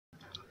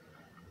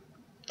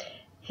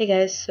Hey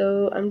guys,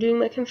 so I'm doing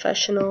my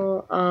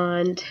confessional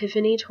on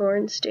Tiffany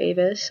Torrance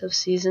Davis of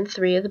season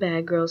 3 of the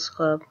Bad Girls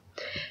Club.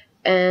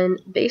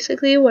 And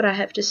basically what I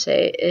have to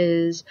say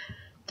is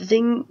the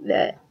thing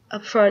that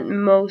up front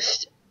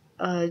most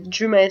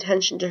drew my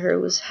attention to her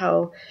was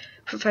how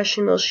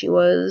professional she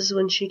was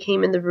when she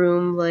came in the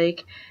room.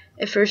 Like,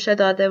 at first I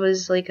thought that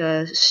was like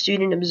a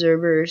student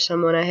observer or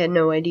someone. I had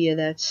no idea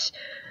that's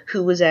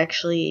who was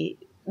actually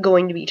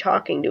going to be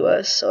talking to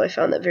us, so I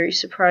found that very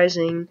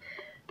surprising.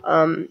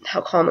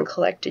 How calm and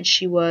collected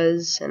she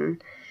was,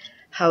 and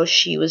how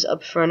she was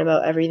upfront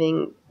about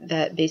everything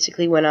that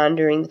basically went on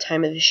during the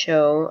time of the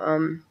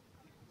show.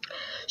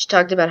 She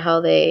talked about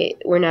how they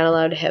were not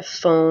allowed to have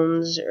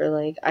phones or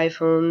like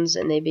iPhones,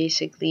 and they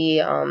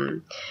basically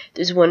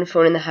there's one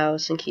phone in the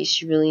house in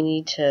case you really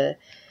need to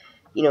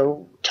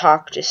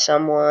talk to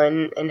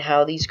someone, and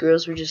how these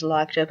girls were just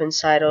locked up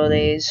inside all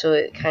day, so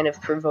it kind of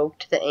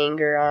provoked the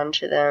anger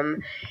onto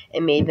them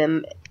and made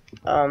them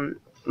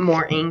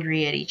more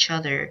angry at each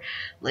other.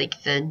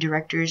 Like, the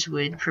directors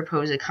would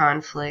propose a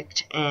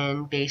conflict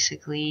and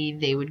basically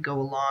they would go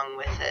along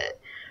with it.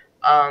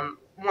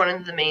 One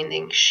of the main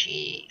things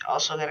she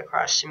also got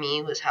across to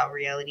me was how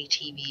reality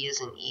TV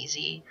isn't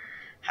easy,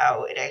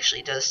 how it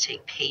actually does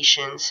take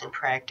patience and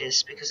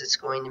practice, because it's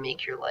going to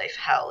make your life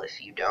hell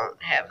if you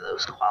don't have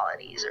those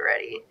qualities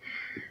already.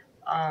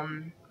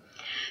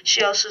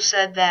 She also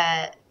said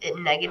that it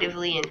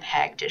negatively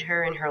impacted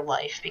her in her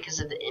life because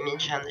of the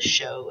image on the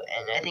show,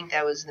 and I think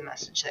that was the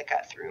message that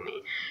got through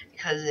me.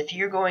 Because if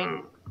you're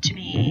going to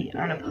be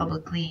on a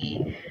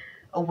publicly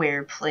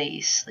aware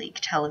place like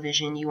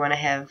television, you want to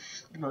have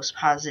the most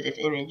positive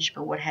image,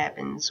 but what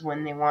happens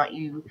when they want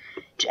you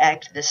to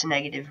act this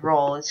negative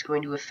role? It's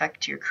going to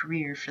affect your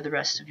career for the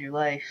rest of your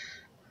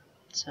life.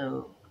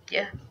 So,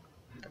 yeah,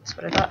 that's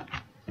what I thought.